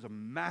so this was a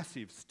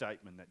massive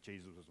statement that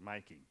Jesus was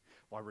making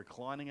by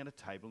reclining at a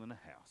table in a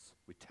house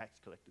with tax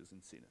collectors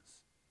and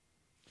sinners.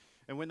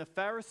 And when the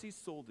Pharisees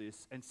saw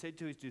this and said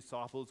to his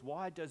disciples,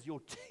 why does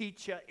your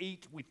teacher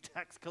eat with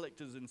tax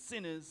collectors and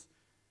sinners?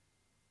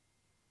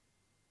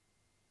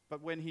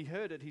 But when he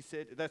heard it, he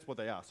said, that's what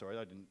they asked, sorry,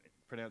 I didn't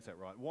pronounce that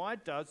right. Why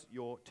does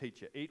your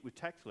teacher eat with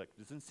tax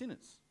collectors and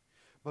sinners?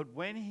 But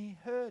when he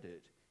heard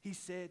it, he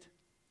said,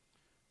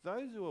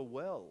 those who are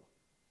well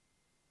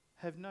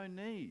have no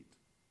need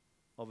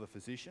of a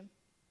physician,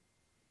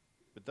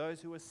 but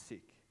those who are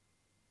sick.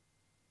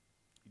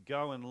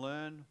 Go and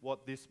learn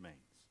what this means.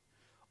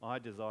 I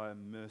desire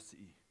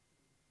mercy,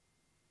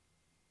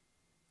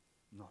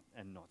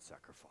 not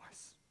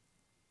sacrifice.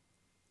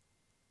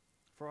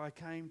 For I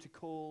came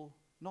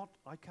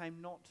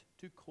not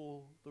to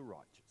call the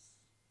righteous,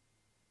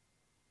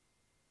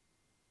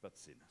 but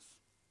sinners.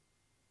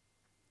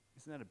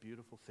 Isn't that a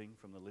beautiful thing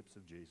from the lips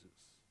of Jesus?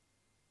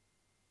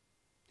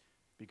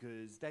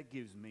 Because that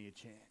gives me a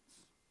chance.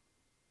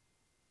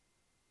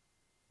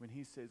 When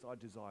he says, I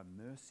desire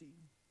mercy,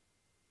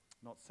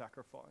 not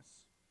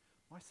sacrifice,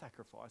 my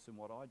sacrifice and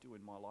what I do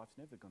in my life is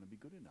never going to be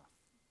good enough.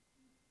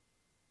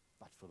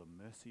 But for the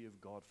mercy of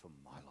God for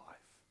my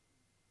life,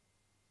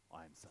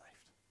 I am saved.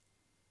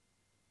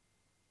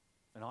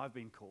 And I've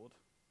been called,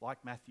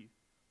 like Matthew,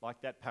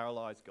 like that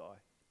paralyzed guy,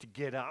 to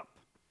get up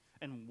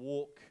and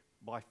walk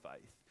by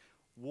faith.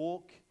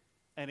 Walk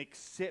and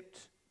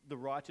accept the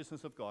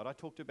righteousness of God. I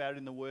talked about it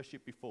in the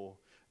worship before.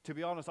 To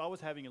be honest, I was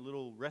having a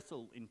little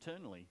wrestle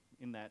internally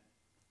in that,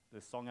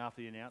 the song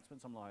after the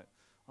announcements. I'm like,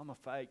 I'm a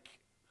fake.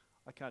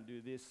 I can't do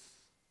this,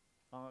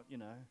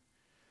 And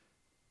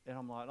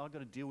I'm like, I've got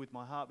to deal with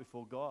my heart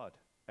before God.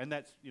 And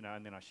that's,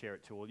 and then I share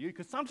it to all you.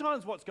 Because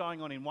sometimes what's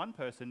going on in one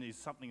person is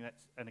something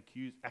that's an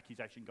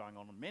accusation going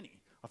on many.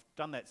 I've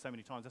done that so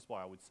many times, that's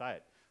why I would say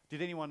it.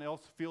 Did anyone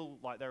else feel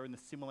like they were in a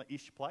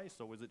similar-ish place,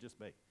 or was it just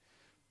me?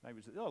 Maybe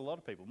it was a lot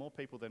of people, more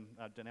people than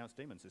denounced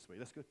demons this week.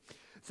 That's good.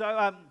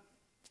 So,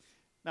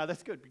 no,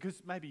 that's good,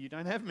 because maybe you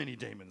don't have many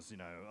demons,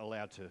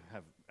 allowed to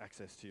have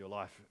access to your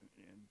life,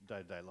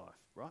 day-to-day life,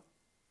 right?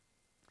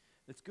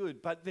 It's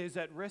good, but there's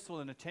that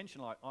wrestle and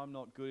attention like, I'm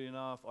not good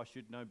enough, I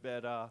should know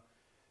better.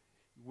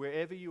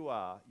 wherever you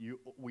are,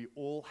 we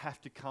all have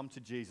to come to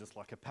Jesus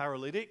like a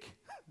paralytic.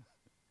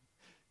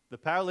 The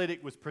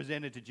paralytic was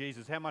presented to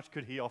Jesus. How much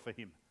could he offer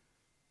him?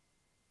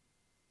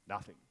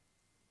 Nothing.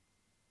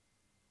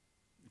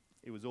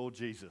 It was all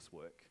Jesus'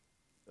 work.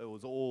 It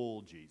was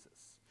all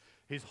Jesus.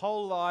 His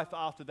whole life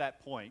after that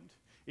point,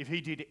 if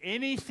he did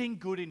anything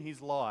good in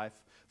his life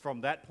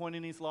from that point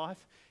in his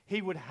life,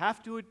 he would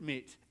have to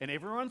admit, and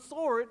everyone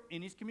saw it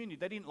in his community,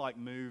 they didn't like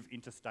move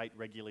interstate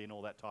regularly and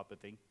all that type of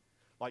thing.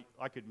 Like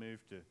I could move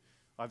to,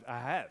 I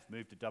have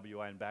moved to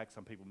WA and back,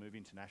 some people move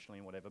internationally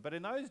and whatever. But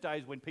in those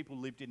days when people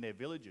lived in their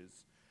villages,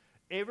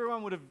 he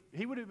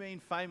would have been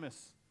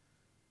famous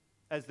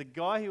as the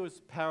guy who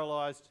was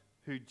paralyzed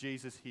who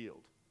Jesus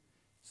healed.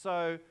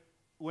 So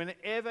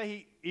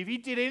if he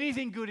did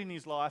anything good in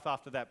his life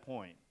after that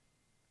point,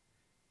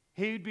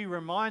 he would be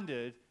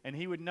reminded and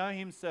he would know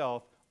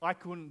himself, I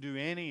couldn't do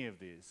any of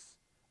this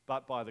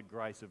but by the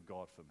grace of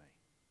God for me.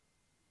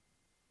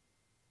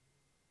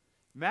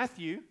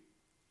 Matthew,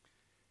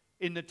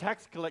 in the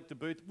tax collector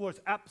booth, was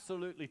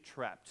absolutely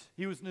trapped.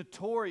 He was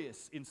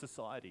notorious in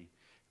society.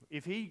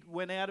 If he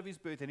went out of his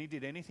booth and he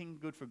did anything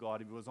good for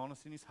God, if he was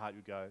honest in his heart, he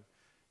would go,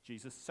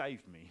 Jesus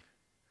saved me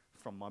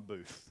from my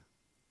booth.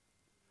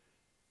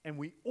 And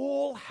we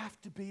all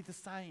have to be the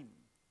same.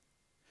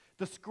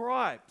 The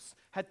scribes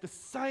had the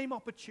same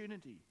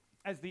opportunity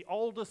as the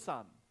older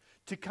son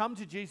to come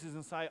to Jesus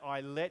and say,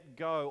 I let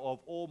go of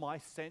all my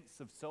sense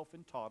of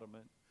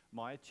self-entitlement,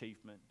 my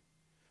achievement,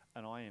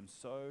 and I am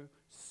so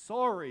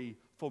sorry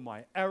for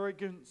my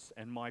arrogance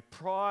and my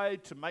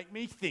pride to make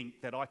me think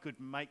that I could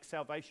make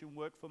salvation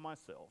work for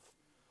myself.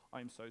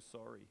 I am so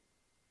sorry.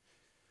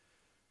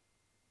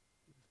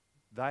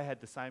 They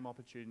had the same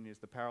opportunity as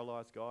the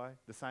paralyzed guy,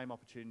 the same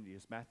opportunity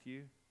as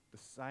Matthew, the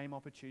same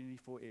opportunity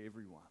for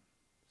everyone.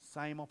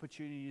 Same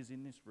opportunity is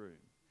in this room.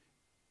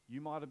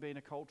 You might have been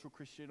a cultural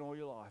Christian all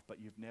your life, but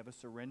you've never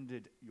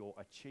surrendered your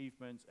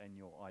achievements and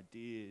your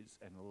ideas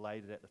and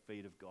laid it at the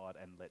feet of God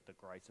and let the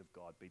grace of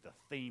God be the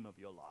theme of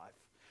your life.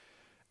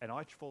 And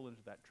I fall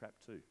into that trap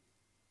too.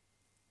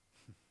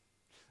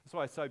 That's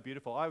why it's so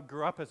beautiful. I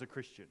grew up as a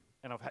Christian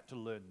and I've had to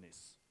learn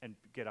this and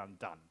get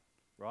undone,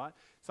 right?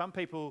 Some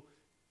people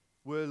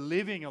were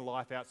living a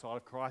life outside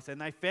of Christ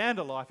and they found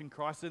a life in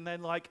Christ and they're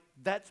like,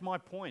 that's my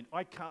point.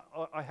 I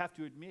have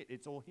to admit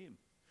it's all him.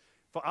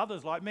 For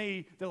others like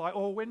me, they're like,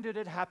 oh, when did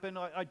it happen?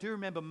 I do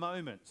remember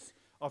moments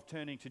of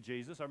turning to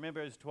Jesus. I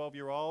remember as a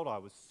 12-year-old, I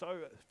was so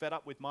fed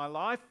up with my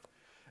life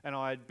and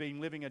I had been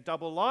living a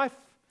double life.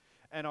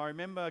 And I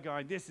remember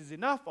going, this is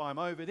enough. I'm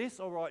over this.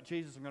 All right,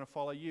 Jesus, I'm going to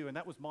follow you. And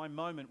that was my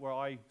moment where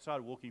I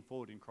started walking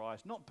forward in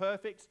Christ. Not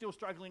perfect, still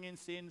struggling in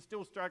sin,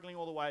 still struggling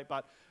all the way,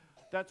 but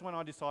that's when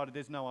I decided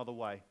there's no other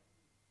way.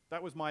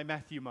 That was my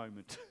Matthew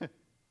moment.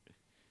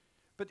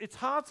 But it's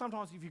hard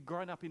sometimes if you've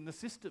grown up in the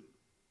system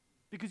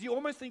because you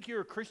almost think you're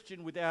a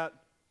Christian without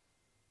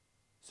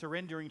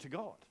surrendering to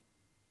God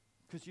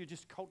because you're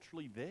just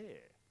culturally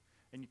there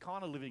and you're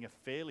kind of living a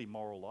fairly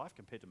moral life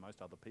compared to most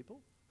other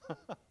people.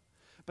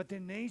 But there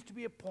needs to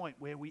be a point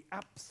where we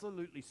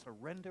absolutely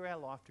surrender our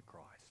life to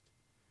Christ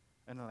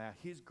and allow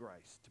his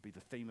grace to be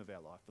the theme of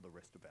our life for the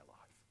rest of our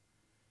life.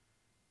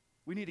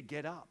 We need to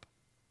get up.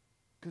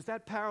 Because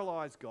that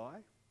paralyzed guy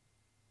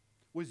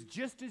was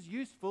just as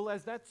useful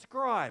as that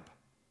scribe.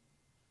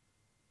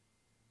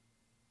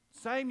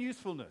 Same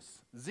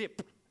usefulness,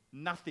 zip,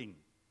 nothing,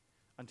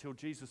 until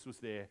Jesus was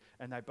there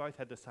and they both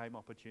had the same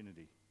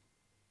opportunity.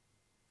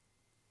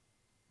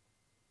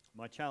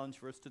 My challenge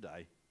for us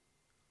today,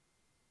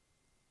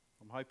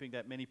 I'm hoping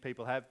that many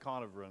people have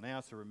kind of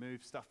renounced or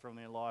removed stuff from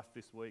their life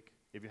this week.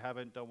 If you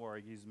haven't, don't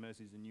worry, his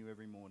mercies are new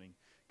every morning.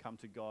 Come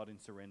to God in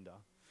surrender.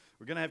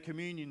 We're going to have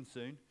communion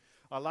soon.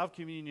 I love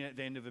communion at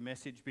the end of a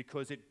message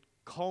because it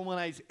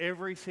culminates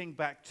everything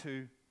back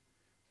to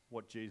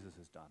what Jesus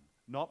has done.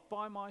 Not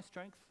by my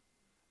strength,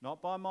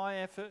 not by my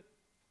effort,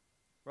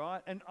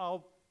 right? And I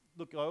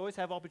always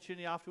have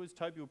opportunity afterwards.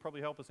 Toby will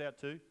probably help us out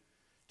too,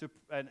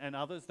 and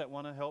others that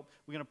want to help.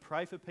 We're going to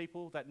pray for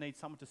people that need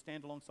someone to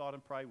stand alongside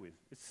and pray with.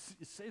 It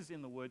says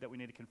in the Word that we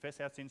need to confess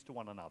our sins to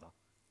one another,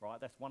 right?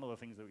 That's one of the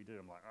things that we do.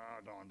 I'm like,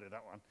 I don't want to do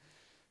that one.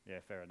 Yeah,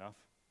 fair enough.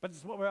 But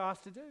it's what we're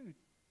asked to do.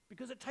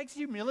 Because it takes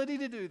humility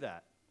to do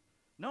that.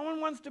 No one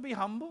wants to be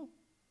humble.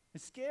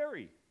 It's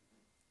scary.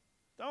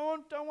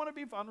 Don't want to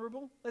be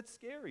vulnerable. That's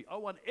scary. I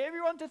want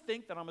everyone to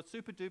think that I'm a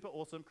super duper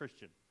awesome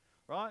Christian,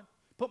 right?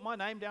 Put my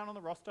name down on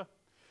the roster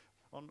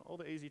on all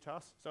the easy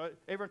tasks so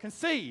everyone can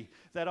see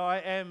that I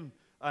am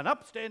an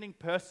upstanding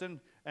person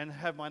and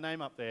have my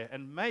name up there.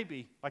 And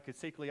maybe I could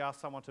secretly ask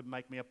someone to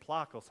make me a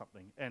plaque or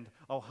something and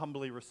I'll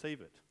humbly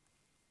receive it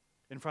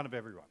in front of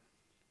everyone,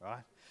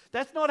 right?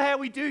 That's not how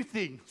we do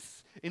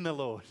things in the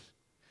Lord.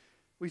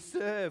 We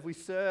serve.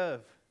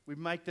 We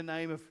make the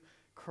name of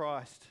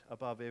Christ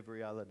above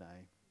every other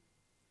name.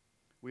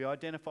 We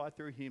identify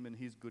through him and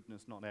his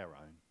goodness, not our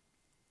own.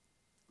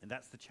 And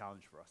that's the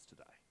challenge for us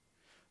today.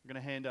 I'm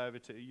going to hand over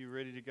to, are you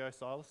ready to go,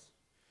 Silas?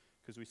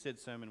 Because we said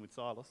sermon with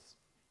Silas.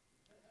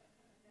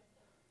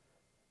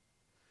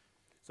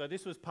 So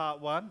this was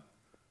part 1.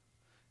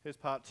 Here's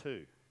part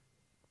 2.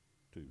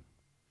 2.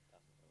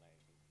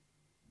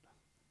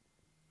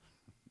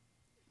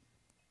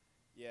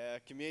 Yeah,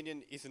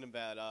 communion isn't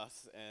about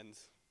us, and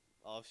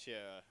I'll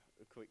share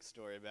a quick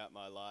story about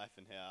my life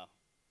and how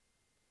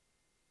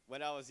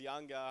when I was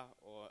younger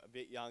or a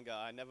bit younger,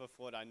 I never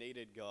thought I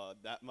needed God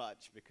that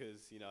much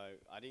because,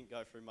 I didn't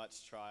go through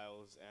much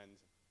trials and,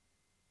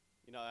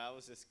 I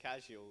was just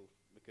casual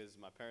because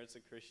my parents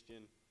are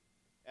Christian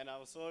and I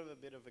was sort of a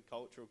bit of a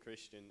cultural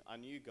Christian. I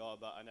knew God,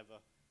 but I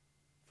never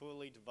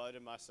fully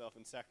devoted myself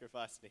and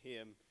sacrificed to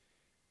Him.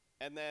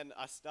 And then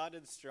I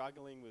started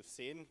struggling with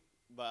sin,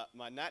 but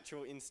my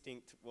natural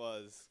instinct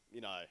was,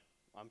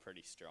 I'm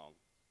pretty strong.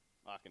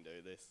 I can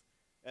do this.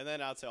 And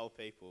then I'll tell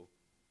people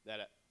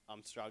that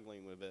I'm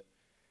struggling with it.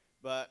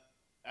 But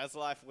as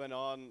life went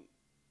on,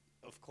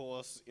 of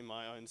course, in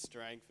my own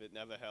strength, it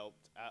never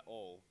helped at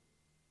all.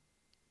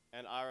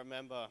 And I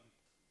remember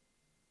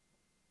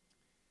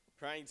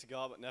praying to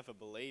God but never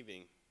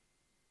believing.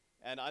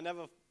 And I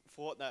never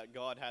thought that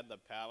God had the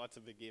power to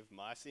forgive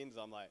my sins.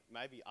 I'm like,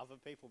 maybe other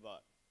people,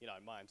 but,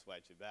 mine's way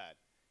too bad.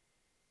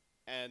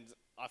 And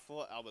I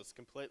thought I was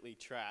completely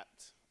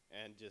trapped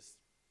and just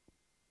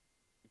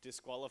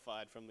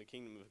disqualified from the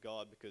kingdom of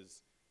God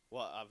because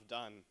what I've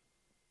done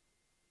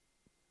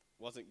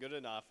wasn't good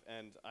enough,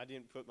 and I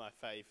didn't put my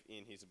faith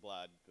in His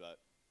blood, but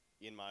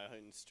in my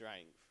own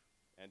strength,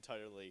 and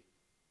totally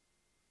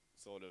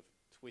sort of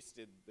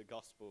twisted the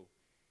gospel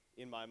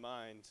in my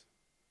mind.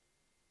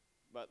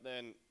 But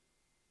then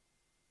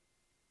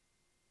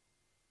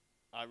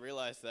I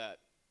realized that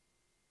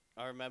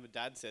I remember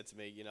Dad said to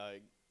me,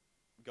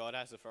 God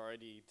has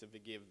authority to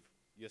forgive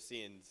your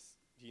sins.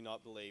 Do you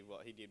not believe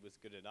what He did was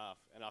good enough?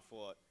 And I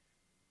thought,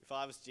 if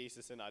I was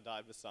Jesus and I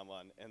died for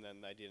someone and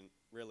then they didn't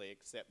really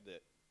accept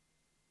it,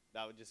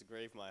 that would just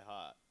grieve my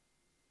heart.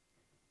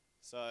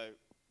 So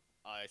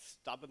I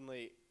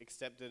stubbornly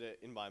accepted it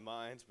in my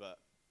mind, but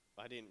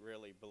I didn't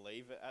really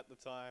believe it at the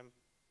time.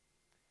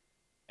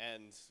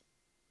 And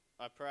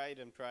I prayed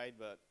and prayed,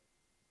 but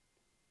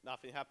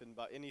nothing happened.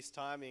 But in His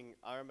timing,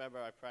 I remember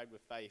I prayed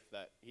with faith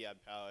that He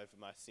had power over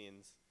my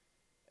sins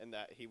and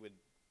that He would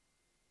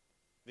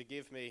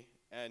forgive me.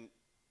 And,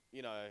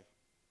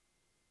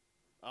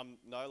 I'm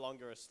no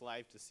longer a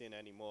slave to sin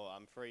anymore.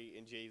 I'm free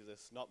in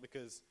Jesus, not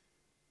because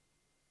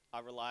I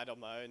relied on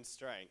my own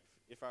strength.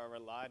 If I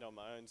relied on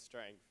my own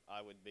strength,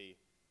 I would be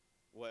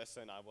worse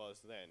than I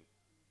was then.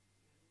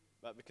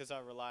 But because I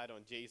relied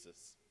on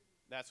Jesus,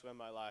 that's when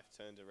my life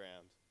turned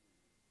around.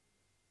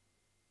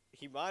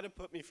 He might have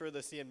put me through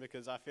the sin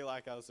because I feel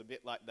like I was a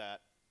bit like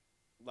that,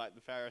 like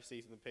the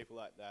Pharisees and the people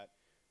like that,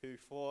 who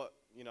thought,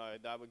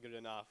 they were good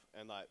enough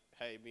and like,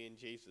 hey, me and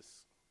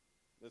Jesus,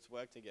 let's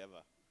work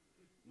together.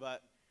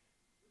 But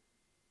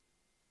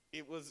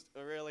it was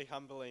a really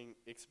humbling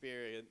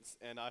experience,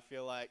 and I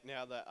feel like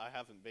now that I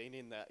haven't been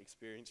in that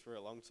experience for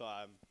a long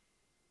time,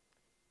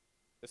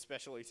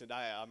 especially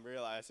today, I'm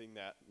realizing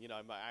that,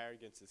 my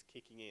arrogance is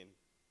kicking in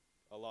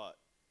a lot.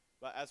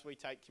 But as we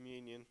take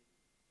communion,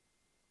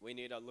 we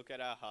need to look at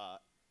our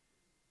heart,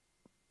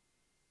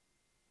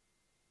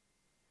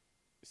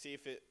 see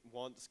if it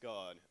wants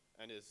God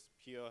and is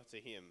pure to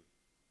Him.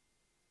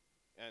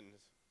 And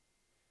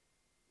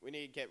we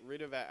need to get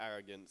rid of our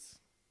arrogance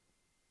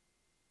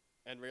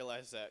and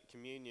realize that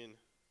communion,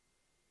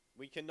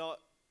 we cannot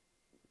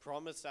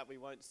promise that we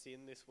won't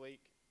sin this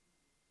week.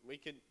 We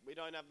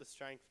don't have the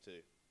strength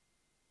to.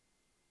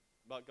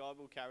 But God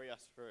will carry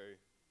us through,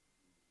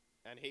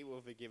 and He will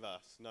forgive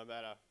us no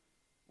matter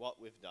what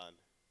we've done.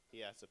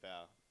 He has the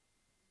power.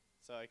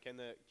 So can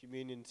the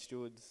communion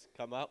stewards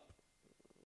come up?